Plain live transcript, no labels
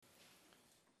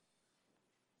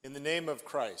In the name of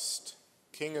Christ,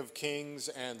 King of kings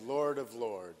and Lord of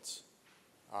lords.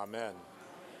 Amen.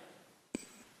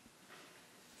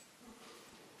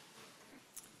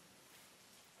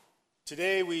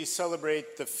 Today we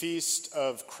celebrate the feast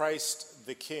of Christ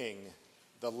the King,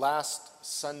 the last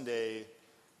Sunday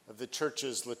of the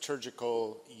church's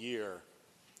liturgical year.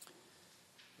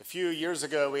 A few years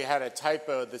ago we had a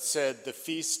typo that said the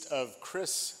feast of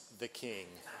Chris the King.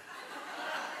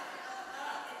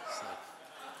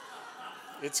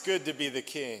 It's good to be the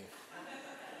king.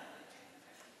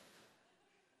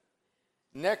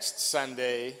 Next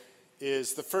Sunday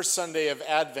is the first Sunday of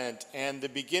Advent and the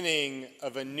beginning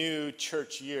of a new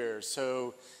church year.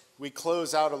 So we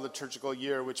close out a liturgical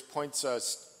year which points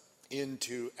us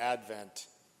into Advent.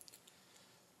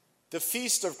 The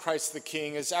Feast of Christ the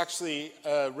King is actually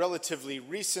a relatively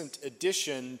recent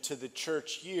addition to the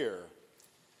church year.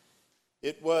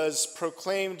 It was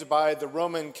proclaimed by the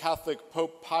Roman Catholic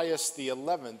Pope Pius XI in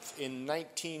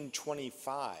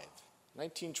 1925.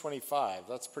 1925,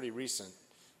 that's pretty recent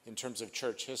in terms of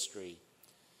church history.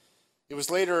 It was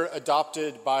later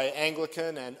adopted by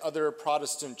Anglican and other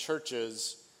Protestant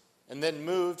churches and then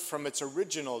moved from its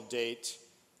original date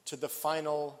to the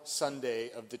final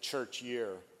Sunday of the church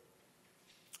year.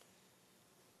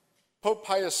 Pope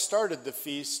Pius started the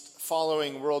feast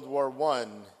following World War I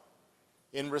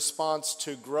in response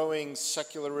to growing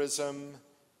secularism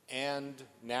and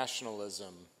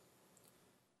nationalism.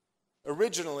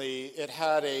 Originally, it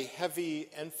had a heavy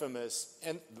emphasis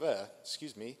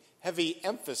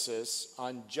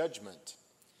on judgment.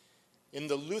 In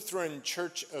the Lutheran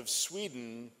Church of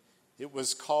Sweden, it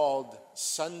was called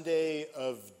Sunday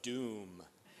of Doom,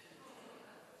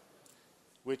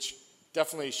 which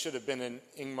definitely should have been an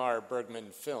Ingmar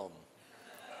Bergman film.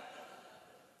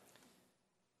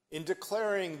 In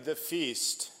declaring the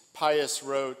feast, Pius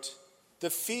wrote, "The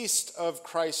feast of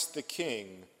Christ the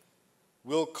King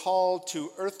will call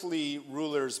to earthly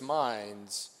rulers'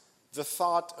 minds the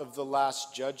thought of the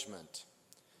last judgment,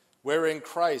 wherein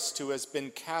Christ, who has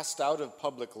been cast out of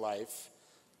public life,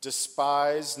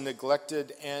 despised,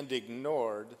 neglected, and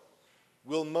ignored,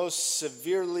 will most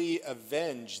severely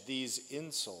avenge these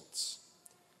insults.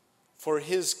 For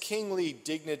his kingly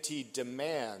dignity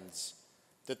demands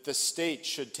that the state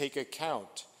should take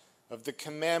account of the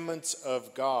commandments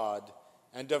of God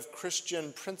and of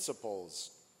Christian principles,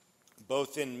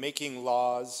 both in making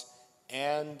laws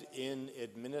and in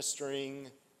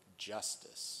administering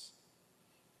justice."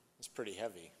 It's pretty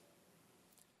heavy.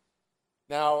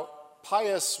 Now,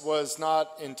 Pius was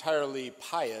not entirely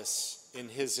pious in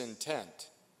his intent.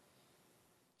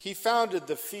 He founded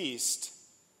the feast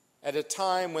at a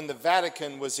time when the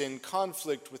Vatican was in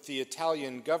conflict with the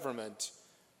Italian government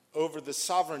over the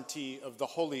sovereignty of the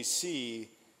Holy See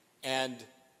and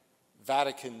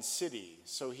Vatican City.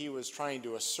 So he was trying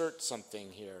to assert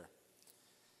something here.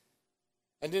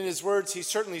 And in his words, he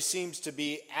certainly seems to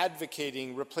be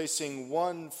advocating replacing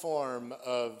one form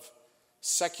of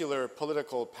secular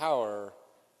political power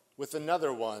with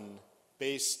another one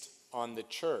based on the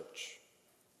church.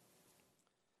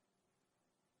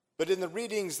 But in the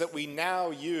readings that we now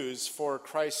use for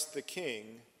Christ the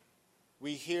King,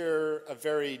 we hear a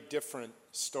very different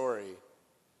story.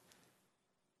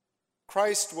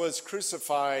 Christ was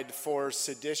crucified for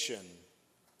sedition.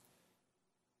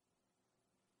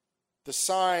 The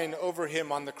sign over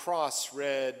him on the cross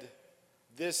read,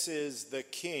 "This is the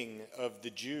King of the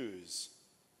Jews."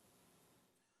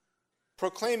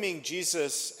 Proclaiming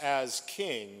Jesus as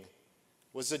king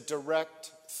was a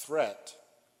direct threat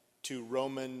to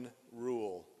Roman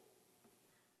rule.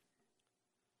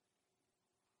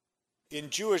 In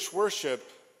Jewish worship,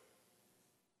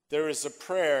 there is a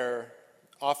prayer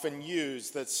often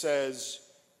used that says,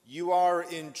 "You are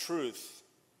in truth,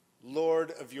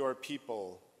 Lord of your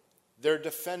people, their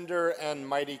defender and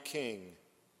mighty king.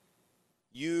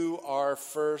 You are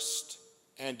first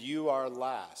and you are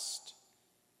last.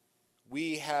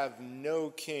 We have no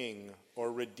king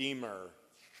or redeemer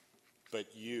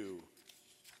but you."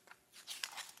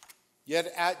 Yet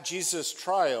at Jesus'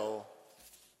 trial,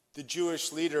 the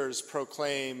Jewish leaders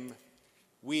proclaim,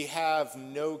 "We have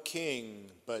no king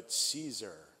but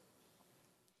Caesar,"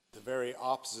 the very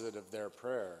opposite of their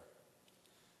prayer.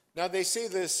 Now, they say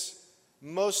this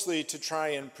mostly to try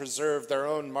and preserve their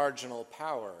own marginal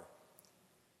power,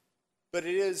 but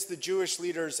it is the Jewish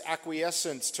leaders'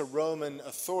 acquiescence to Roman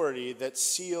authority that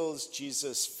seals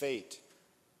Jesus' fate.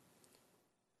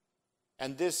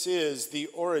 And this is the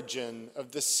origin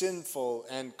of the sinful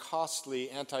and costly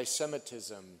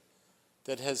anti-Semitism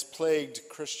that has plagued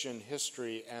Christian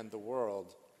history and the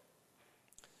world.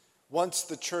 Once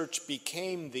the church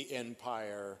became the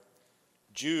empire,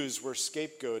 Jews were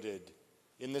scapegoated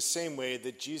in the same way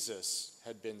that Jesus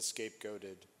had been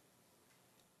scapegoated.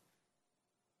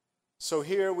 So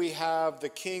here we have the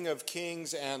King of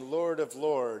Kings and Lord of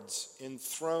Lords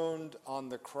enthroned on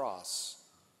the cross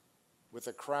with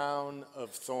a crown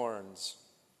of thorns.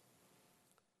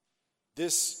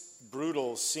 This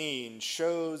brutal scene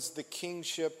shows the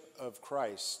kingship of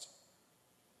Christ.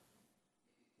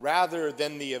 Rather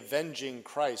than the avenging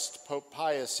Christ Pope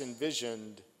Pius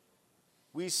envisioned,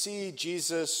 we see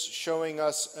Jesus showing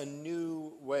us a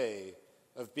new way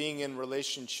of being in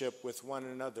relationship with one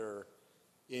another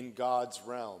in God's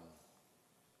realm,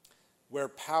 where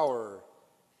power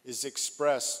is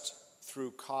expressed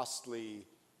through costly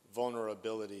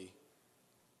vulnerability.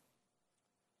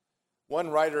 One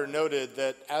writer noted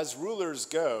that as rulers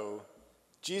go,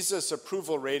 Jesus'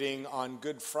 approval rating on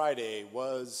Good Friday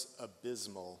was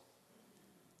abysmal.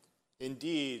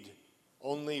 Indeed,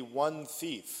 only one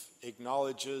thief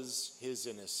acknowledges his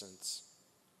innocence.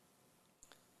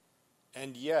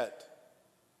 And yet,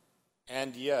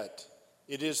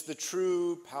 it is the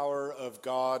true power of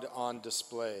God on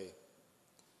display.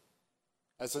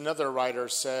 As another writer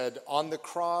said, on the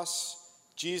cross,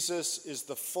 Jesus is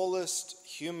the fullest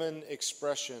human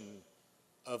expression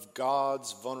of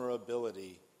God's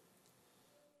vulnerability,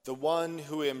 the one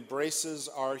who embraces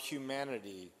our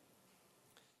humanity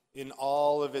in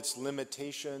all of its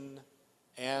limitation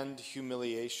and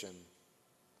humiliation.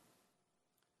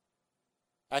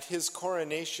 At his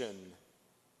coronation,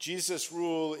 Jesus'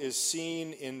 rule is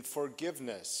seen in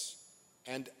forgiveness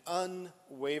and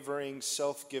unwavering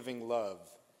self-giving love,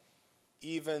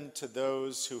 even to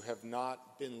those who have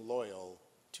not been loyal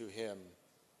to him.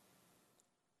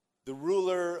 The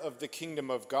ruler of the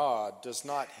kingdom of God does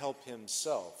not help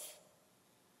himself,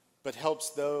 but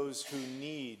helps those who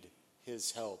need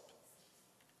his help.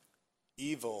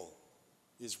 Evil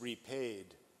is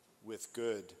repaid with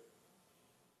good.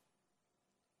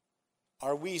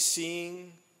 Are we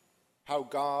seeing how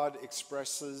God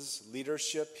expresses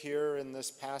leadership here in this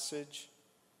passage?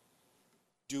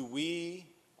 Do we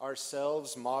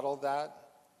ourselves model that?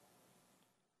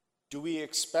 Do we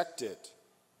expect it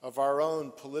of our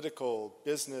own political,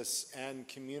 business, and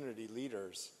community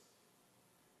leaders?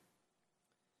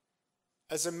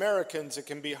 As Americans, it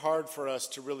can be hard for us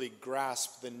to really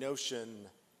grasp the notion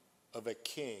of a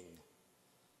king,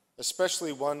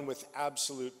 especially one with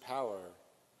absolute power,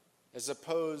 as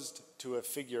opposed to a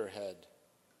figurehead.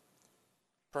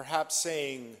 Perhaps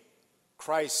saying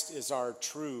Christ is our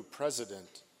true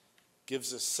president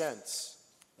gives a sense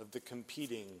of the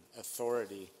competing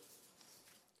authority.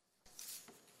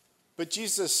 But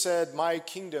Jesus said, "My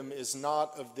kingdom is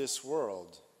not of this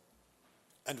world,"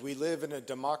 and we live in a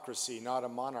democracy, not a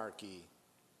monarchy.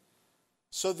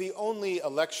 So the only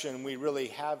election we really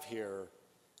have here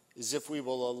is if we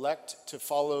will elect to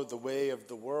follow the way of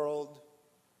the world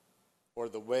or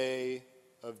the way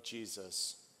of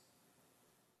Jesus.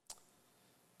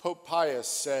 Pope Pius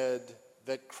said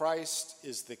that Christ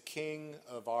is the King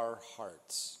of our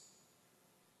hearts.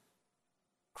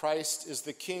 Christ is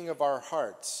the King of our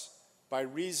hearts by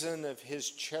reason of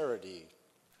his charity,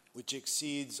 which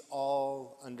exceeds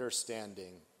all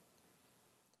understanding.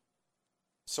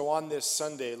 So on this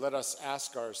Sunday, let us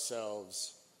ask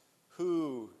ourselves,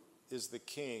 who is the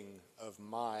King of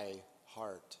my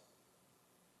heart?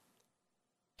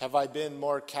 Have I been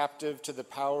more captive to the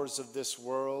powers of this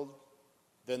world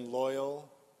than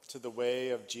loyal to the way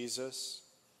of Jesus?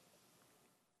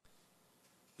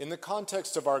 In the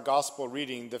context of our gospel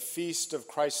reading, the feast of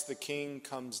Christ the King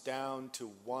comes down to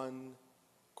one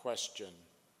question.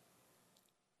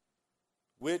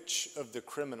 Which of the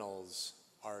criminals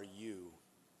are you?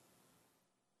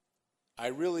 I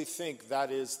really think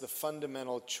that is the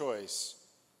fundamental choice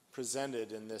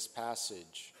presented in this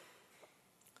passage.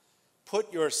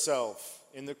 Put yourself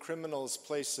in the criminals'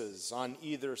 places on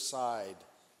either side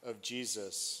of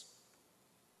Jesus.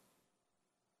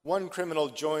 One criminal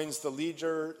joins the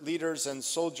leaders and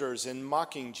soldiers in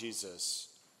mocking Jesus,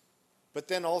 but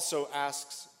then also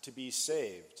asks to be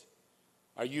saved.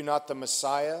 Are you not the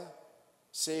Messiah?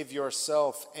 Save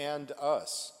yourself and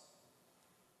us.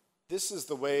 This is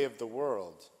the way of the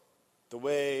world, the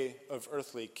way of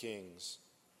earthly kings.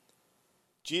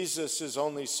 Jesus is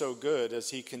only so good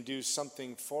as he can do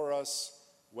something for us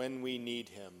when we need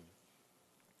him.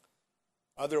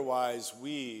 Otherwise,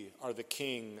 we are the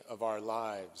king of our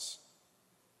lives.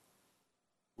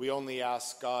 We only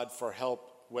ask God for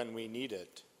help when we need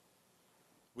it.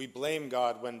 We blame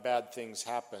God when bad things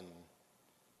happen.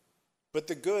 But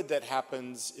the good that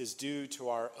happens is due to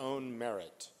our own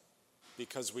merit,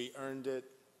 because we earned it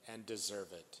and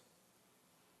deserve it.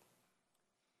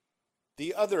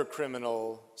 The other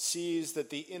criminal sees that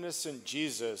the innocent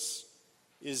Jesus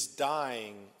is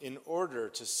dying in order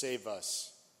to save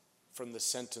us from the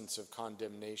sentence of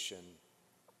condemnation.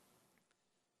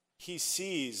 He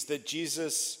sees that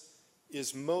Jesus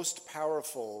is most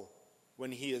powerful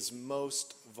when he is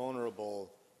most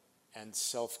vulnerable and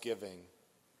self-giving.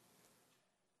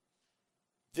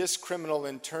 This criminal,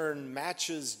 in turn,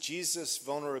 matches Jesus'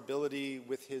 vulnerability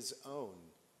with his own.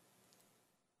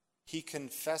 He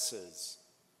confesses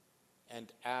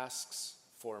and asks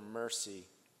for mercy.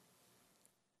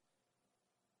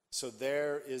 So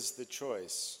there is the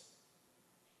choice.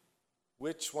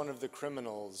 Which one of the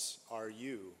criminals are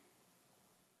you?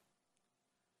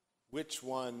 Which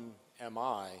one am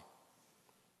I?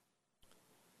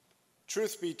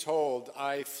 Truth be told,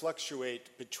 I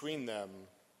fluctuate between them,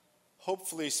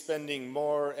 hopefully spending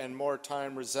more and more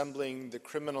time resembling the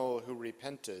criminal who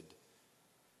repented,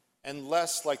 and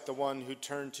less like the one who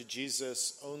turned to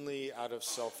Jesus only out of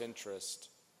self-interest.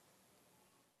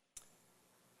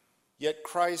 Yet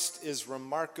Christ is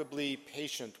remarkably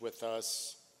patient with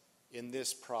us in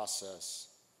this process.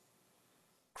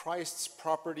 Christ's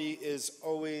property is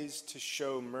always to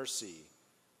show mercy,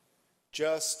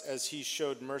 just as he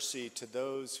showed mercy to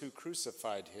those who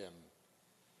crucified him,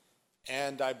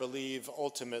 and I believe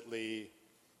ultimately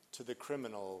to the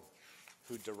criminal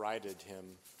who derided him.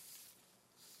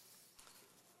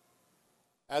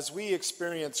 As we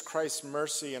experience Christ's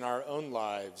mercy in our own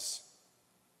lives,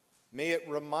 may it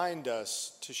remind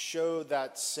us to show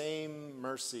that same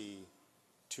mercy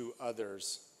to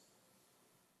others.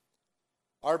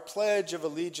 Our pledge of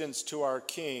allegiance to our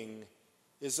King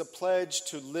is a pledge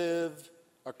to live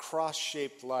a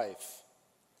cross-shaped life,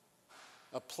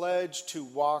 a pledge to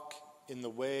walk in the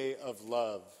way of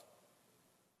love,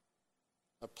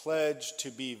 a pledge to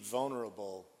be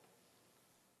vulnerable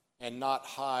and not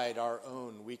hide our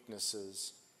own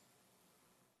weaknesses.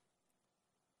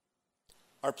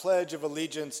 Our pledge of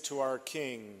allegiance to our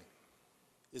King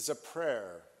is a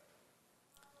prayer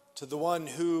to the one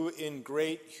who, in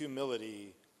great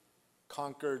humility,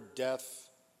 conquered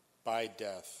death by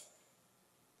death.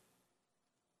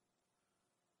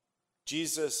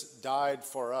 Jesus died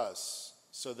for us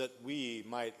so that we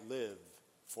might live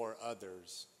for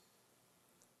others.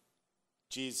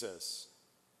 Jesus,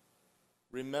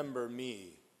 remember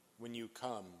me when you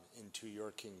come into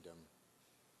your kingdom.